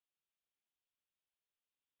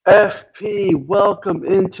FP, welcome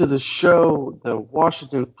into the show. The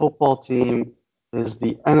Washington football team is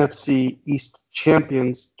the NFC East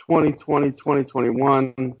champions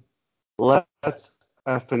 2020-2021. Let's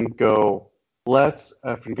effing go. Let's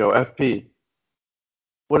effing go. FP,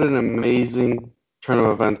 what an amazing turn of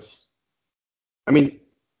events. I mean,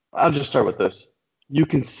 I'll just start with this. You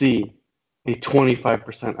can see a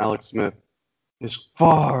 25% Alex Smith is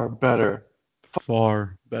far better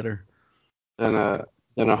Far better. than a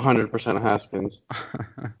 100% Haskins.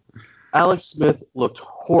 Alex Smith looked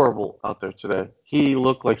horrible out there today. He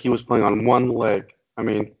looked like he was playing on one leg. I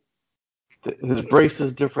mean, his brace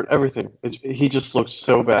is different, everything. He just looked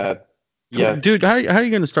so bad. Yet, Dude, how you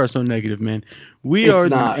going to start so negative, man? We it's are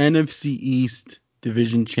the not. NFC East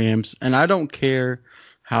division champs, and I don't care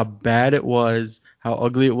how bad it was, how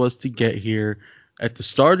ugly it was to get here. At the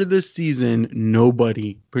start of this season,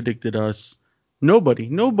 nobody predicted us. Nobody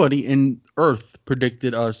in Earth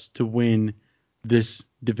predicted us to win this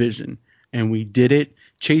division. And we did it.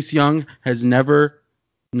 Chase Young has never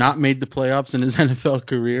not made the playoffs in his NFL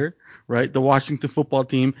career, right? The Washington football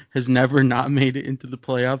team has never not made it into the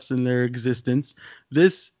playoffs in their existence.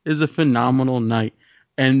 This is a phenomenal night.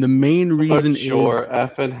 And the main reason Put your is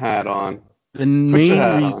effing hat on. the Put your main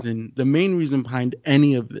hat on. reason, the main reason behind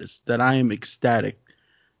any of this that I am ecstatic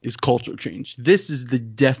is culture change. This is the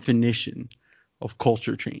definition of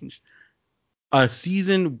culture change. A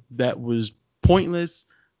season that was pointless,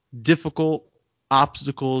 difficult,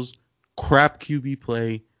 obstacles, crap QB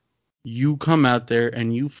play. You come out there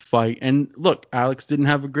and you fight. And look, Alex didn't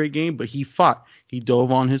have a great game, but he fought. He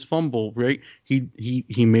dove on his fumble, right? He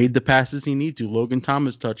made the passes he needed to. Logan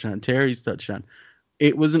Thomas touchdown, Terry's touchdown.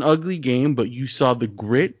 It was an ugly game, but you saw the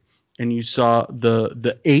grit and you saw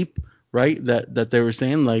the ape, right? That they were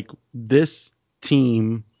saying, like, this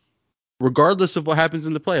team, regardless of what happens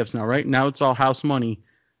in the playoffs now, right? Now it's all house money.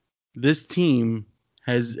 This team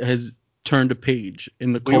has turned a page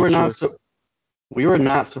in the We were not culture. so. We were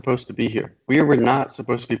not supposed to be here. We were not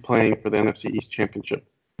supposed to be playing for the NFC East Championship.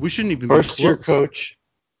 We shouldn't even be First year close. coach,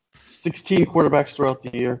 16 quarterbacks throughout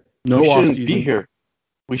the year. No We shouldn't be offseason. here.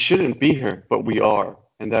 We shouldn't be here, but we are,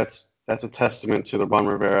 and that's a testament to the Ron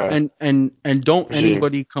Rivera And don't regime.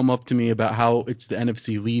 anybody come up to me about how it's the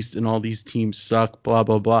NFC least and all these teams suck, blah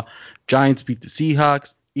blah blah. Giants beat the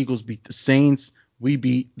Seahawks, Eagles beat the Saints, we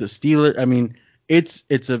beat the Steelers. I mean, it's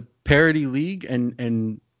a parity league,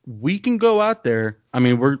 and we can go out there. I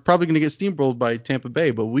mean, we're probably going to get steamrolled by Tampa Bay,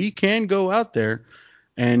 but we can go out there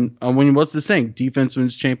and win. What's the saying? Defense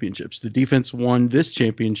wins championships. The defense won this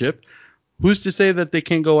championship. Who's to say that they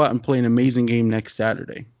can't go out and play an amazing game next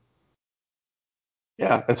Saturday?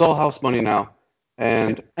 Yeah, it's all house money now,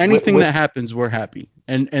 and Anything that happens, we're happy.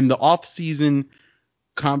 And the off season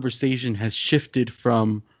conversation has shifted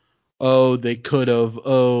from, oh, they could have,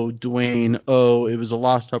 oh, Dwayne, oh, it was a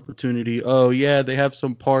lost opportunity, oh yeah, they have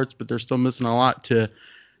some parts but they're still missing a lot, to,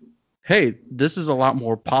 hey, this is a lot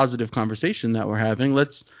more positive conversation that we're having.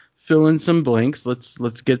 Let's fill in some blanks. Let's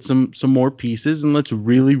get some more pieces, and let's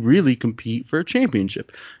really compete for a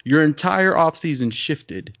championship. Your entire offseason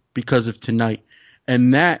shifted because of tonight.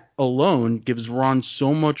 And that alone gives Ron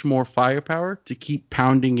so much more firepower to keep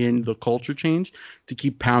pounding in the culture change, to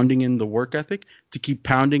keep pounding in the work ethic, to keep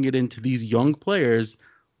pounding it into these young players.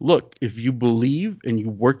 Look, if you believe and you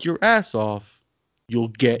work your ass off, you'll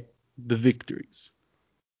get the victories.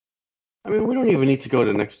 I mean, we don't even need to go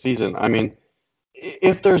to next season. I mean,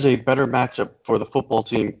 if there's a better matchup for the football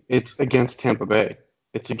team, it's against Tampa Bay.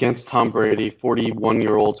 It's against Tom Brady,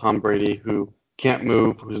 41-year-old Tom Brady, who can't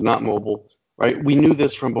move, who's not mobile, right? We knew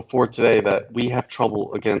this from before today that we have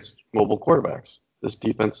trouble against mobile quarterbacks. This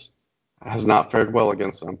defense has not fared well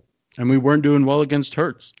against them. And we weren't doing well against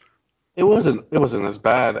Hurts. It wasn't as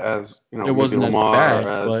bad as It maybe wasn't as Lamar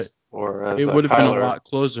bad, but or as it would have been a Kyler. lot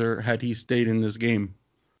closer had he stayed in this game.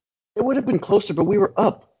 It would have been closer, but we were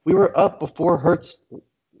up. We were up before Hurts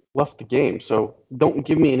left the game. So don't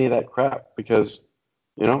give me any of that crap because,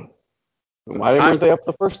 you know, why I weren't they up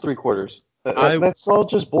the first three quarters? I That's all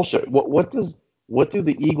just bullshit. What do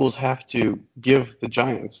the Eagles have to give the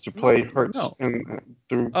Giants to play Hurts no. and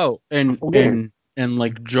through Oh, a full game? and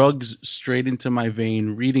like drugs straight into my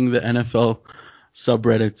vein reading the NFL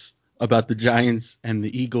subreddits about the Giants and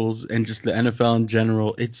the Eagles and just the NFL in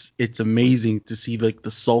general. It's amazing to see like the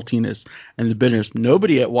saltiness and the bitterness.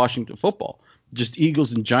 Nobody at Washington football, just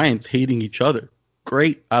Eagles and Giants hating each other.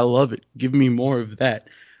 Great. I love it. Give me more of that.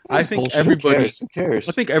 I That's think bullshit. Who everybody cares? Who I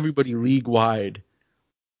cares? think everybody league wide,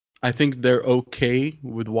 I think they're okay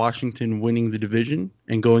with Washington winning the division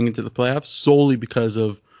and going into the playoffs solely because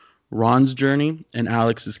of Ron's journey and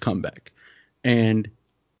Alex's comeback. And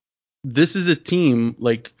this is a team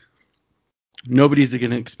like nobody's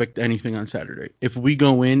going to expect anything on Saturday. If we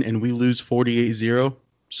go in and we lose 48-0,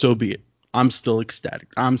 so be it. I'm still ecstatic.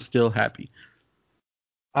 I'm still happy.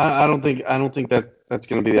 I don't think that's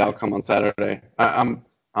going to be the outcome on Saturday. I'm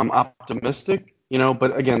optimistic,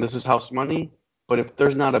 but again, this is house money. But if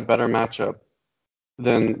there's not a better matchup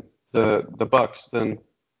than the Bucks, then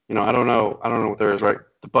I don't know what there is. Right,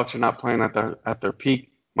 the Bucks are not playing at their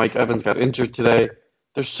peak. Mike Evans got injured today.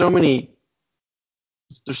 There's so many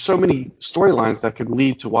there's so many storylines that could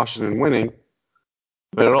lead to Washington winning,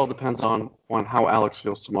 but it all depends on how Alex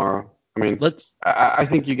feels tomorrow. I mean, Let's I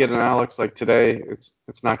think you get an Alex like today, it's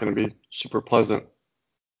not going to be super pleasant.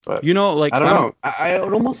 But like I don't know.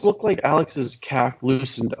 It almost looked like Alex's calf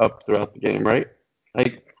loosened up throughout the game, right?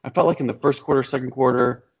 Like I felt like in the first quarter, second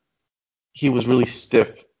quarter, he was really stiff,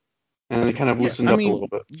 and then it kind of Yeah, loosened I up a mean, little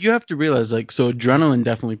bit. you have to realize, like, so adrenaline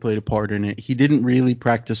definitely played a part in it. He didn't really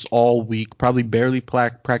practice all week, probably barely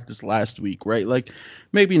practiced last week, right? Like,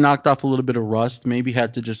 maybe knocked off a little bit of rust, maybe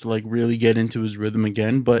had to just, like, really get into his rhythm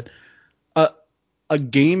again. But a, a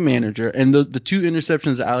game manager, and the two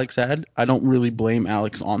interceptions that Alex had, I don't really blame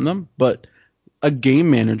Alex on them, but a game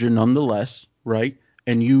manager nonetheless, right?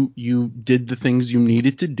 And you did the things you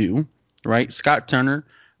needed to do, right? Scott Turner,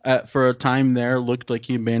 for a time there, looked like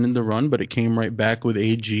he abandoned the run, but it came right back with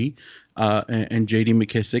AG and J.D.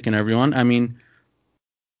 McKissick and everyone. I mean,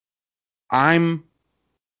 I'm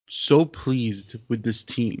so pleased with this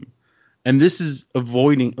team, and this is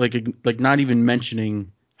avoiding like not even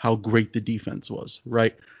mentioning how great the defense was,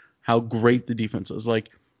 right? How great the defense was. Like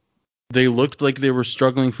they looked like they were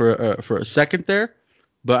struggling for a second there,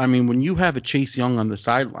 but I mean, when you have a Chase Young on the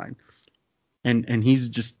sideline and he's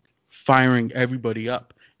just firing everybody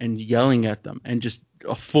up and yelling at them and just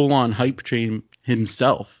a full-on hype train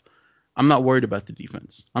himself, I'm not worried about the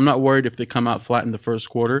defense. I'm not worried if they come out flat in the first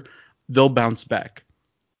quarter. They'll bounce back.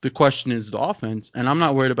 The question is the offense, and I'm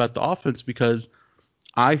not worried about the offense because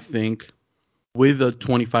I think with a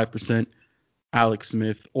 25% Alex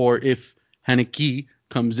Smith, or if Heineke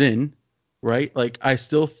comes in, right? Like I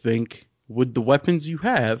still think with the weapons you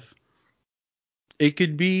have, it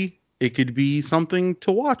could be something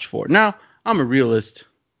to watch for. Now, I'm a realist.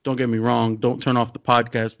 Don't get me wrong. Don't turn off the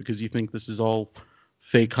podcast because you think this is all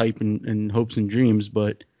fake hype and hopes and dreams,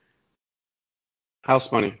 but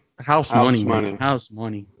House money, house money, house man. money. House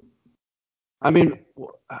money. I mean,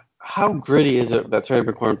 how gritty is it that Terry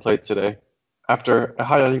McLaurin played today after a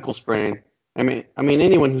high ankle sprain? I mean,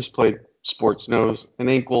 anyone who's played sports knows an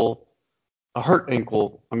ankle, a hurt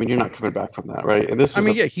ankle. I mean, you're not coming back from that, right? And this I is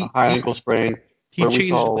mean, a, yeah, a he high he ankle sprain he where we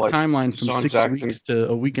saw changed the like timeline from Deshaun 6 weeks Jackson. to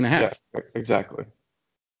a week and a Yeah, half. exactly.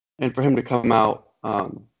 And for him to come out,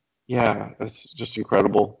 yeah, that's just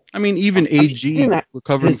incredible. I mean, even I mean, he AG didn't.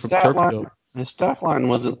 recovering His from stat turf line, toe. his stat line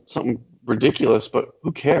wasn't something ridiculous, but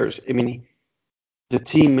who cares? I mean, the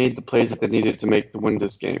team made the plays that they needed to make to win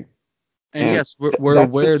this game. And And yes, we're that's been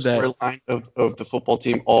aware the that, storyline of the football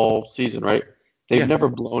team all season, right? They've yeah, never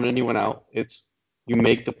blown anyone out. It's you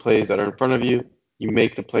make the plays that are in front of you, you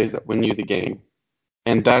make the plays that win you the game.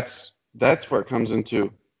 And that's where it comes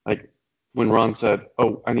into like when Ron said,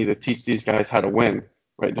 "Oh, I need to teach these guys how to win,"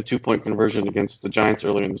 right? The 2-point conversion against the Giants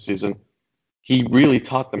earlier in the season. He really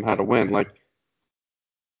taught them how to win. Like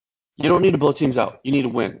you don't need to blow teams out. You need to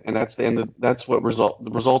win. And that's what the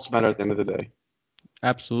results matter at the end of the day.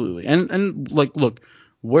 absolutely. And like, look,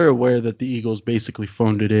 we're aware that the Eagles basically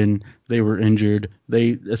phoned it in. They were injured. They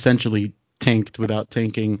essentially tanked without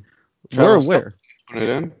tanking. We're Travis Kelce aware. put it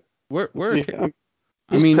in. We're. See him.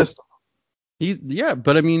 I He's mean, pissed. yeah,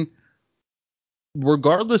 but I mean,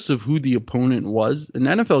 regardless of who the opponent was, an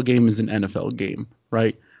NFL game is an NFL game,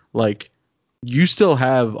 right? Like, you still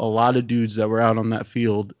have a lot of dudes that were out on that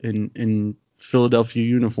field in Philadelphia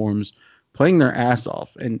uniforms playing their ass off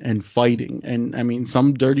and fighting. And I mean,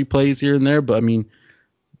 some dirty plays here and there, but I mean,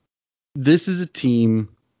 this is a team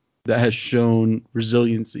that has shown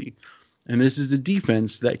resiliency. And this is a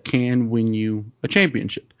defense that can win you a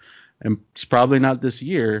championship. And it's probably not this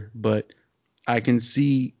year, but I can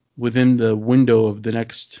see within the window of the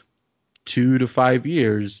next 2 to 5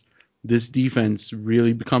 years, this defense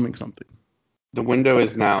really becoming something. The window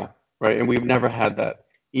is now, right? And we've never had that.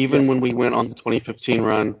 Yeah. Even when we went on the 2015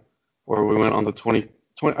 run, or we went on the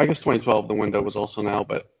 2020, I guess 2012, the window was also now,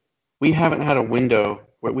 but we haven't had a window.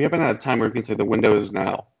 We haven't had a time where we can say the window is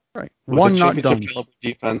now. Right. With a One not championship done. caliber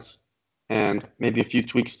defense and maybe a few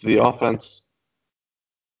tweaks to the offense,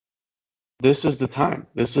 this is the time.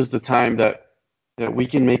 This is the time that we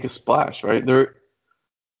can make a splash, right? No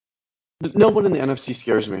one in the NFC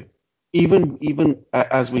scares me. Even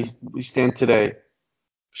as we stand today,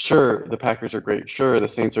 Sure, the Packers are great. Sure, the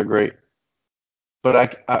Saints are great.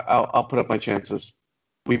 But I'll put up my chances.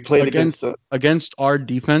 We played against Against our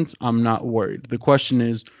defense, I'm not worried. The question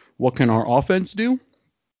is, what can our offense do?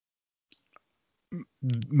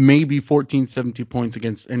 Maybe 14, 17 points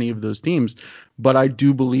against any of those teams, but I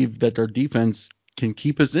do believe that our defense can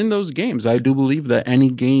keep us in those games. I do believe that any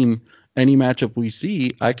game, any matchup we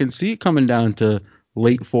see, I can see it coming down to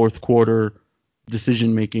late fourth quarter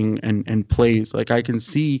decision making and plays. Like I can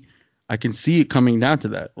see it coming down to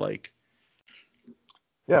that. Like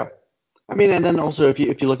yeah. I mean, and then also if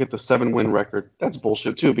you look at the 7-win record, that's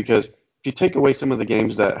bullshit too because if you take away some of the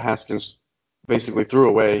games that Haskins basically threw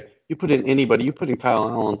away, you put in anybody, you put in Kyle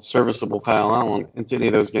Allen, serviceable Kyle Allen into any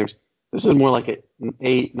of those games. This is more like an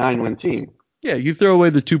 8-9 win team. yeah, you throw away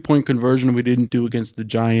the 2-point conversion we didn't do against the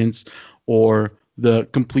Giants or the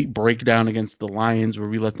complete breakdown against the Lions where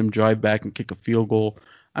we let them drive back and kick a field goal.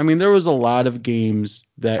 I mean, there was a lot of games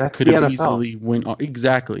that That's could the have NFL. easily win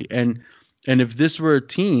exactly. And if this were a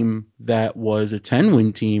team that was a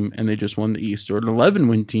 10-win team and they just won the East or an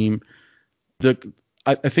 11-win team, the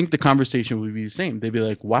I think the conversation would be the same. They'd be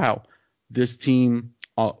like, "Wow, this team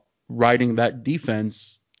riding that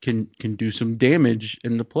defense can do some damage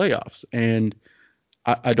in the playoffs." And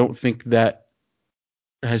I don't think that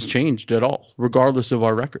has changed at all, regardless of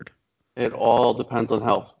our record. It all depends on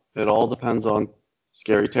health. It all depends on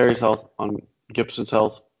Scary Terry's health, on Gibson's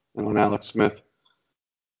health, and on Alex Smith.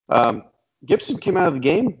 Gibson came out of the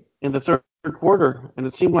game in the third quarter, and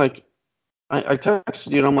it seemed like I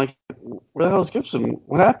texted you, and I'm like, where the hell is Gibson?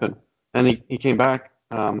 What happened? And he came back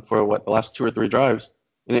for the last 2 or 3 drives,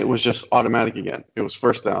 and it was just automatic again. It was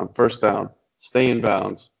first down, stay in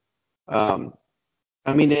bounds. Um,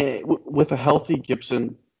 I mean, with a healthy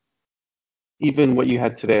Gibson, even what you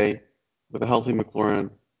had today, with a healthy McLaurin,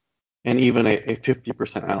 and even a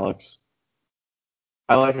 50% Alex,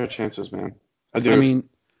 I like our chances, man. I I do. mean,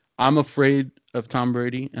 I'm afraid of Tom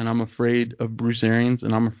Brady, and I'm afraid of Bruce Arians,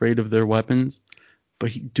 and I'm afraid of their weapons.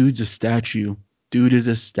 But dude's a statue. Dude is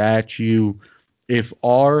a statue. If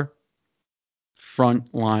our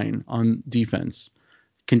front line on defense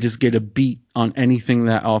can just get a beat on anything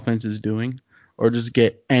that offense is doing, or just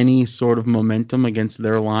get any sort of momentum against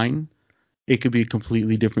their line, it could be a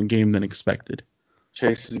completely different game than expected.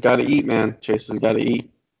 Chase has got to eat, man. Chase has got to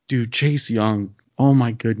eat. Dude, Chase Young, oh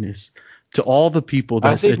my goodness. To all the people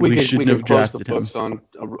I that think said we we can we shouldn't can have close the drafted him, books on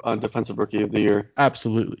defensive rookie of the year.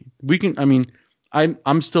 absolutely. We can, I mean,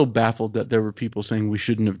 I'm still baffled that there were people saying we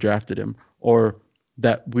shouldn't have drafted him or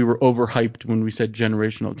that we were overhyped when we said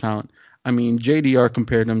generational talent. I mean, JDR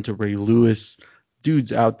compared him to Ray Lewis.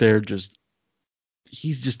 Dude's out there just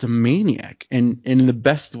he's just a maniac and in the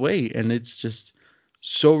best way, and it's just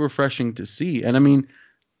so refreshing to see. And I mean,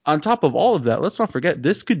 on top of all of that, let's not forget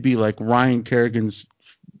this could be like Ryan Kerrigan's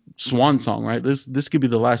swan song, right? This could be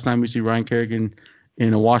the last time we see Ryan Kerrigan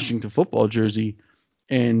in a Washington football jersey.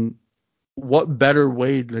 And what better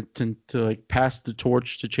way to like pass the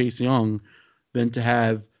torch to Chase Young than to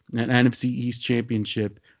have an NFC East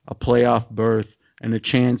championship, a playoff berth, and a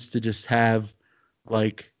chance to just have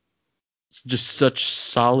like just such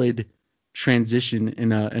solid transition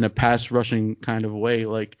in a pass rushing kind of way.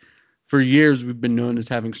 Like for years we've been known as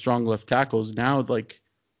having strong left tackles. Now like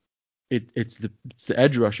it's the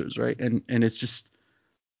edge rushers, right? And it's just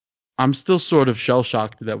I'm still sort of shell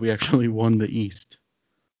shocked that we actually won the East.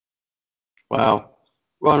 Wow.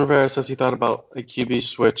 Ron Rivera says he thought about a QB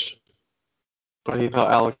switch, but he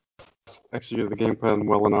thought Alex executed the game plan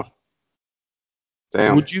well enough.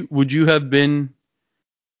 Damn. Would you have been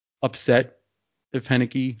upset if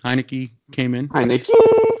Heineke came in? Heineke?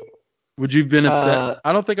 Would you have been upset? Uh,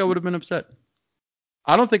 I don't think I would have been upset.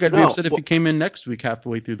 I don't think I'd be no. upset if he came in next week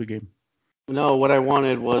halfway through the game. No, what I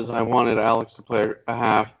wanted Alex to play a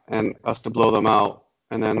half and us to blow them out,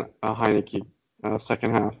 and then a Heineke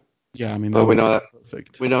second half. Yeah, I mean that But would have been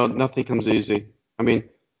perfect. we know nothing comes easy. I mean,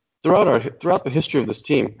 throughout the history of this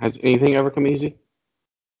team, has anything ever come easy?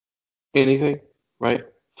 Anything, right? No,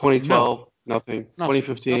 2012, nothing. nothing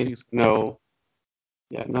 2015, is easy. no.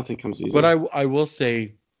 Yeah, nothing comes But easy. I will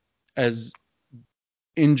say, as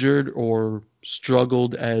injured or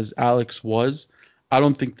struggled as Alex was, I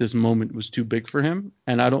don't think this moment was too big for him,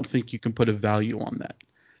 and I don't think you can put a value on that.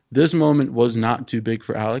 This moment was not too big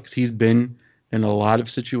for Alex. He's been in a lot of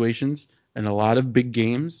situations and a lot of big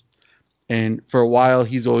games, and for a while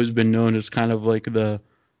he's always been known as kind of like the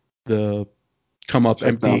come up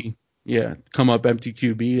Check down. empty, yeah, come up empty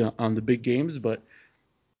QB on the big games. But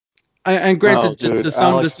and No, granted, dude, to some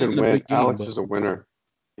Alex this can isn't a win. big game, Alex but is a winner.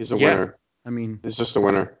 He's a yeah, winner. I mean, He's just a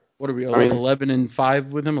winner. what are we I mean, 11-5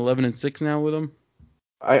 with him, 11-6 now with him?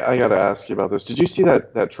 I got to ask you about this. Did you see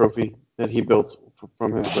that trophy that he built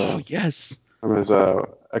Oh yes. from his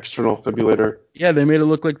external fibrillator? Yeah, they made it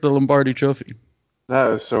look like the Lombardi Trophy.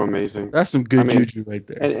 That is so amazing. That's some I good mean, juju right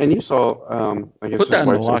there. and you saw I guess Put his that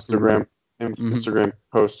in the wife's locker room. Hmm. Instagram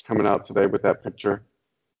post coming out today with that picture.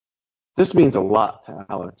 This means a lot to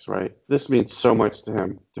Alex, right? This means so much to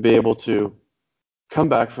him to be able to come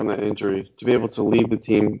back from that injury, to be able to lead the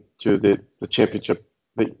team to the championship,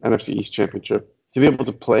 the NFC East championship, to be able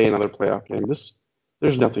to play another playoff game.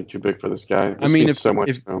 There's nothing too big for this guy. I This mean, means so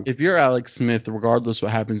much to him. if you're Alex Smith, regardless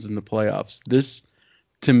what happens in the playoffs, this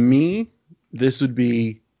to me, this would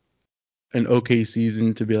be an okay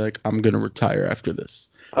season to be like, I'm gonna retire after this.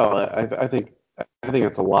 Oh, I think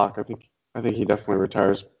it's a lock. I think he definitely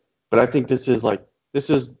retires. But I think this is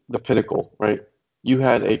the pinnacle, right? You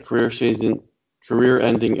had a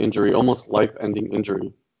career-ending injury, almost life-ending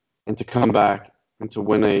injury, and to come back and to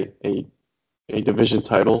win a division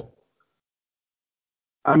title.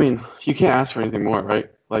 I mean, you can't ask for anything more, right?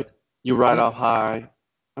 Like you ride No, off high.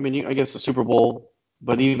 I mean, I guess the Super Bowl,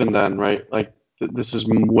 but even then, right? Like this is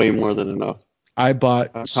way more than enough. I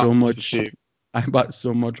bought so Accomplishments much. achieved. I bought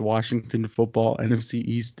so much Washington football NFC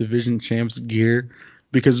East Division champs gear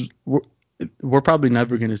because we're probably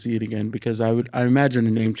never gonna see it again because I imagine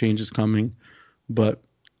a name change is coming, but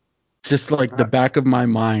just like the back of my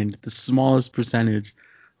mind, the smallest percentage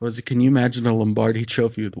was, can you imagine a Lombardi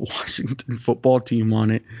Trophy with Washington football team on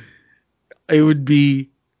it? It would be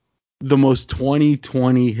the most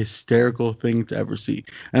 2020 hysterical thing to ever see.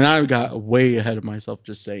 And I got way ahead of myself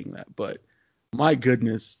just saying that, but my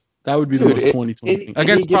goodness, that would be the Dude, most 2020 thing any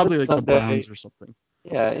against given probably like the Sunday, Browns or something.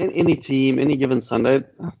 yeah, any team, any given Sunday,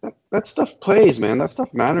 that stuff plays, man. That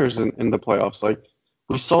stuff matters in the playoffs. Like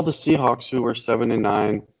we saw the Seahawks, who were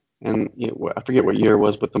 7-9, and I forget what year it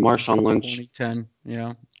was, but the Marshawn Lynch, 2010,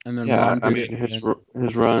 yeah. And then yeah, Ron I did mean it again.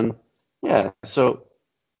 his run, yeah. So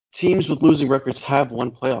teams with losing records have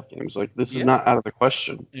won playoff games. Like this is Yeah. not out of the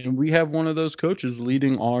question. And we have one of those coaches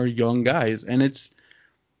leading our young guys. And it's,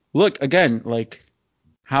 look, again, like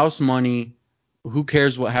house money, who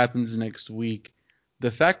cares what happens next week?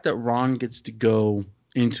 The fact that Ron gets to go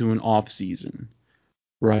into an off season,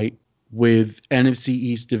 right, with NFC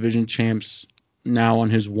East division champs now on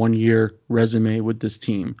his 1 year resume with this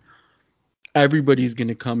team, everybody's going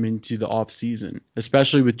to come into the off season,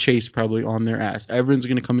 especially with Chase probably on their ass. Everyone's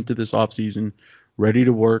going to come into this off season ready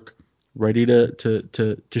to work, ready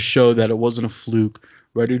to show that it wasn't a fluke,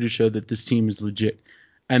 ready to show that this team is legit.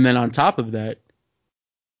 And then on top of that,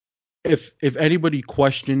 if anybody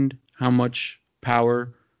questioned how much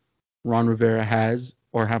power Ron Rivera has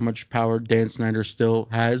or how much power Dan Snyder still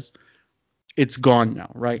has, it's gone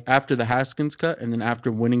now, right? After the Haskins cut and then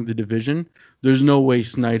after winning the division, there's no way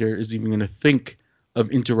Snyder is even going to think of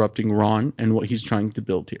interrupting Ron and what he's trying to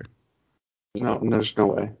build here. No, there's no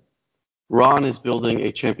way. Ron is building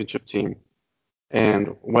a championship team,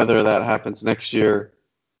 and whether that happens next year,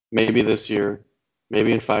 maybe this year,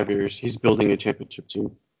 maybe in 5 years, he's building a championship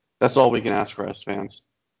team. That's all we can ask for as fans.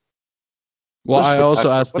 Well, I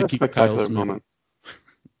also asked What to a keep Kyle spectacular Smith. moment.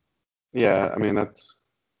 Yeah, I mean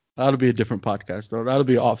That'll be a different podcast, though. That'll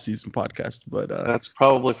be an off-season podcast, but that's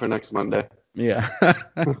probably for next Monday. yeah,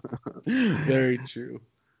 very true.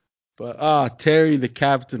 But Terry the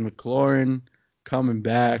Captain McLaurin coming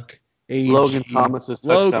back. Logan AG. Thomas's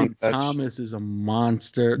touchdown Logan catch. Thomas is a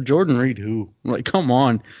monster. Jordan Reed, who? Like, come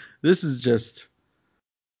on. This is just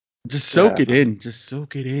soak Yeah, it in. Just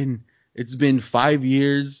soak it in. It's been 5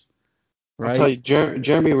 years, I'll tell right? you,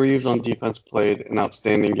 Jeremy Reeves on defense played an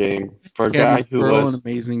outstanding game for a guy Cameron who Curl, an was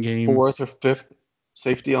amazing game. fourth or fifth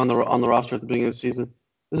safety on the roster at the beginning of the season.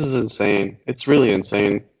 This is insane. It's really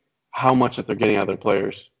insane how much that they're getting out of their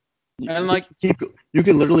players. And like, You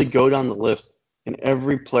can literally go down the list, and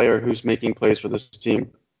every player who's making plays for this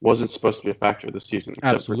team wasn't supposed to be a factor this season, except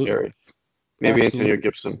for absolutely. Terry, maybe Antonio Absolutely.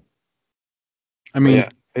 Gibson. I But mean, yeah,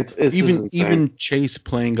 it's just insane. even Chase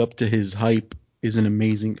playing up to his hype is an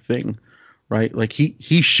amazing thing, right? Like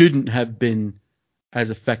he shouldn't have been as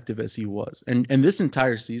effective as he was. And this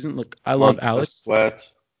entire season, look, I love Montez Alex.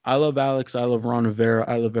 Sweat. I love Alex. I love Ron Rivera.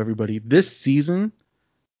 I love everybody. This season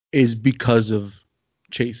is because of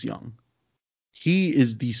Chase Young. He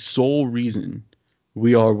is the sole reason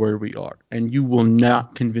we are where we are, and you will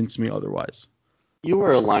not convince me otherwise. You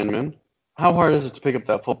were a lineman. How hard is it to pick up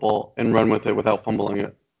that football and run with it without fumbling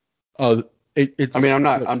it? Uh, I mean, it's look,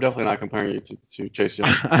 I'm definitely not comparing you to Chase Young.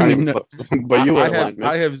 I Not mean, even no, close. But you were a I lineman.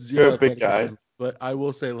 have You're zero a big athletic guy. ability, but I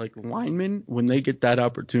will say, like, linemen, when they get that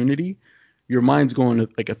opportunity, your mind's going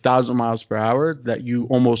at like 1,000 miles per hour that you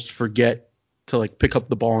almost forget to like pick up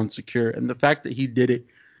the ball and secure. And the fact that he did it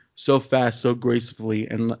so fast, so gracefully,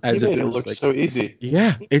 and He as if made it it was look like, so easy.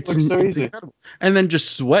 yeah, It looks so it's easy. incredible. And then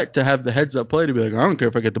just Sweat to have the heads up play to be like, I don't care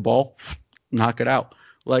if I get the ball, knock it out.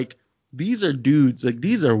 Like these are dudes, like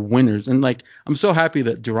these are winners, and like I'm so happy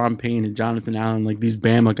that Deron Payne and Jonathan Allen, like these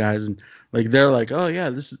Bama guys, and like they're like, oh yeah,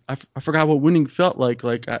 this is I forgot what winning felt like.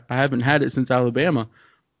 Like I haven't had it since Alabama.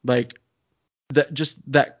 Like that, just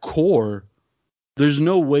that core. There's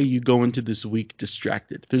no way you go into this week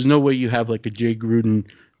distracted. There's no way you have like a Jay Gruden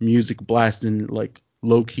music blasting like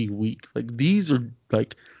low key week. Like these are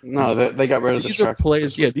like No, they got rid of these are distractions players.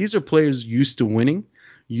 this Yeah, week. these are players used to winning,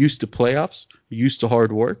 used to playoffs, used to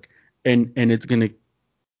hard work, and it's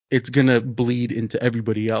gonna bleed into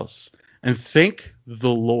everybody else. And thank the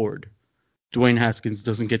Lord, Dwayne Haskins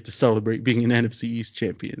doesn't get to celebrate being an NFC East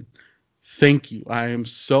champion. Thank you. I am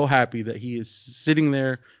so happy that he is sitting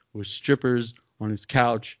there with strippers on his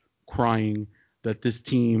couch crying that this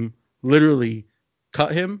team literally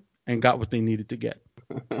cut him and got what they needed to get.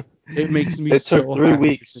 It makes me It took so three happy to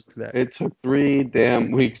weeks. think that. It took 3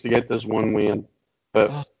 damn weeks to get this one win. But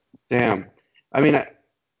Oh, damn, I mean,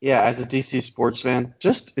 yeah, as a DC sports fan,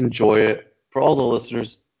 just enjoy it. For all the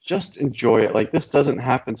listeners, just enjoy it. Like this doesn't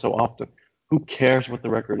happen so often. Who cares what the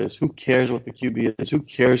record is? Who cares what the QB is? Who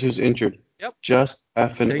cares who's injured? yep. Just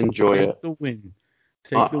effing Take enjoy take it. the win.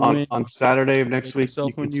 Take On the on, win. on Saturday of next Get week, you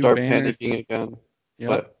yourself a can new start banner. panicking again. Yep.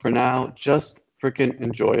 But for now, just freaking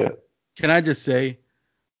enjoy it. Can I just say,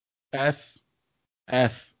 F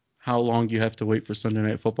F how long you have to wait for Sunday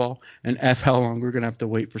Night Football, and F how long we're gonna have to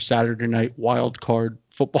wait for Saturday Night Wild Card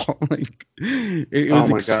Football. Like it Oh was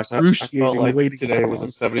my gosh, I felt excruciating like waiting today that was a long.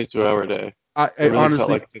 72-hour day. It I really felt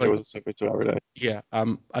honestly like today like was a 72-hour day. yeah.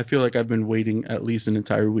 I feel like I've been waiting at least an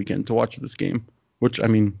entire weekend to watch this game, which I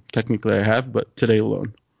mean technically I have, but today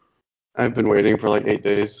alone. I've been waiting for like 8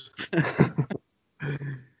 days.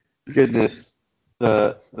 Goodness,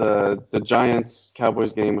 the Giants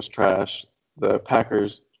Cowboys game was trash. The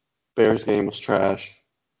Packers Bears game was trash.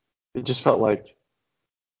 It just felt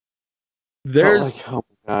There's like oh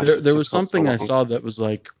my gosh, there it there just was felt so something I long. saw that was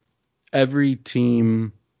like every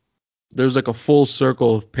team there's like a full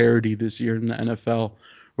circle of parity this year in the NFL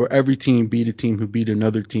where every team beat a team who beat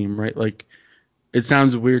another team, right? Like it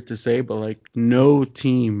sounds weird to say, but like no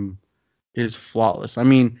team is flawless. I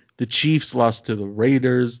mean, the Chiefs lost to the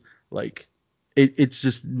Raiders. Like it's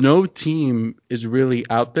just no team is really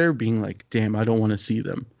out there being like, damn, I don't want to see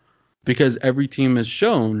them. Because every team has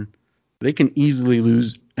shown they can easily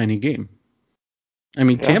lose any game. I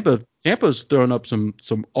mean, Yeah, Tampa's thrown up some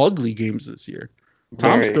ugly games this year.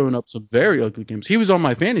 Tom's very. thrown up some very ugly games. He was on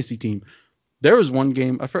my fantasy team. There was one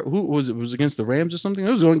game, I forgot who was it? It was against the Rams or something.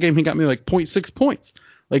 There was one game he got me like zero point 0.6 points.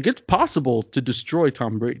 Like it's possible to destroy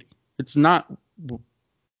Tom Brady. It's not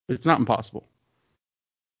it's not impossible.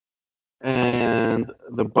 And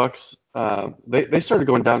the Bucks, they started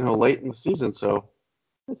going downhill late in the season, so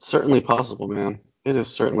it's certainly possible, man. It is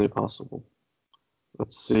certainly possible.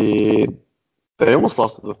 Let's see. They almost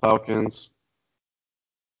lost to the Falcons.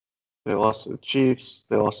 They lost to the Chiefs.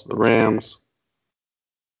 They lost to the Rams.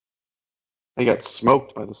 They got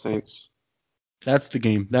smoked by the Saints. That's the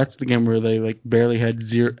game. That's the game where they like barely had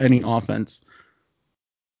zero any offense.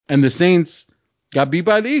 And the Saints got beat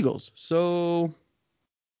by the Eagles. So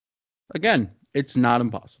again, it's not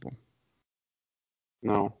impossible.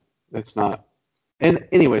 No, it's not. And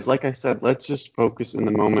anyways, like I said, let's just focus in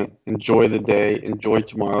the moment. Enjoy the day. Enjoy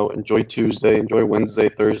tomorrow. Enjoy Tuesday. Enjoy Wednesday,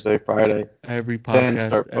 Thursday, Friday. Every Then podcast,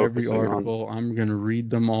 start every focusing on. article, I'm gonna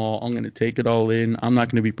read them all. I'm gonna take it all in. I'm not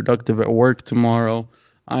gonna be productive at work tomorrow.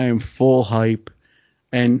 I am full hype.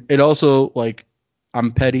 And it also like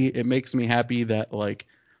I'm petty. It makes me happy that like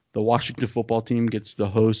the Washington football team gets to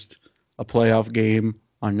host a playoff game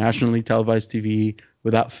on nationally televised TV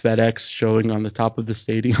without FedEx showing on the top of the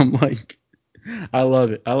stadium. Like I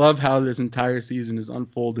love it. I love how this entire season is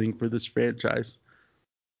unfolding for this franchise.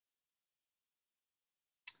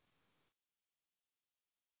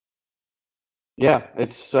 Yeah,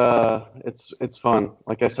 it's fun.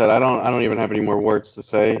 Like I said, I don't even have any more words to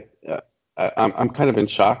say. I'm kind of in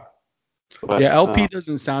shock, Yeah, but LP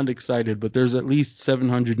doesn't sound excited, but there's at least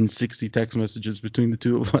 760 text messages between the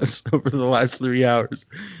two of us over the last 3 hours.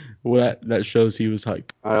 That shows he was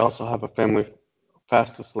hype. I also have a family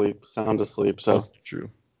fast asleep, sound asleep. So Also true.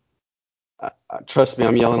 trust me,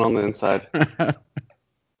 I'm yelling on the inside.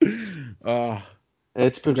 uh,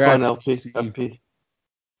 It's been fun, Congrats, LP, DC. FP.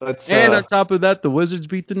 Let's And on top of that, the Wizards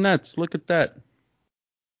beat the Nets. Look at that.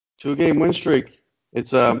 2 game win streak.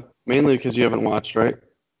 It's mainly because you haven't watched, right?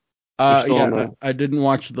 You're still on Yeah, the I didn't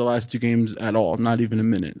watch the last two games at all, not even a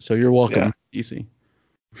minute. So you're yeah. welcome, DC.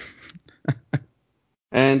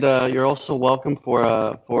 And you're also welcome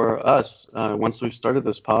for us. Once we've started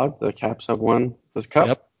this pod, the Caps have won this cup.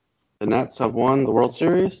 Yep. The Nats have won the World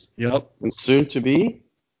Series. Yep. And soon to be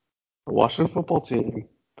the Washington football team,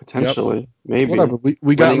 potentially, maybe, Whatever.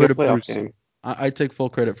 We got winning rid a of playoff Bruce. game. I take full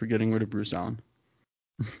credit for getting rid of Bruce Allen.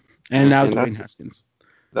 And now Dwayne Haskins.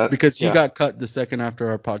 Because he got cut the second after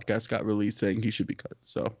our podcast got released saying he should be cut.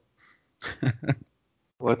 So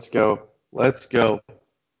let's go.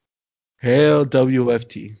 Hail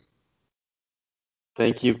WFT.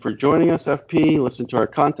 Thank you for joining us, FP. Listen to our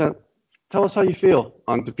content. Tell us how you feel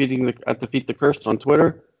on Defeat the Curse on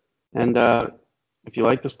Twitter. And if you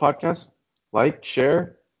like this podcast, like,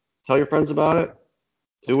 share, tell your friends about it.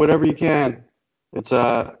 Do whatever you can. It's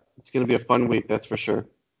going to be a fun week, that's for sure.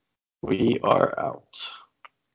 We are out.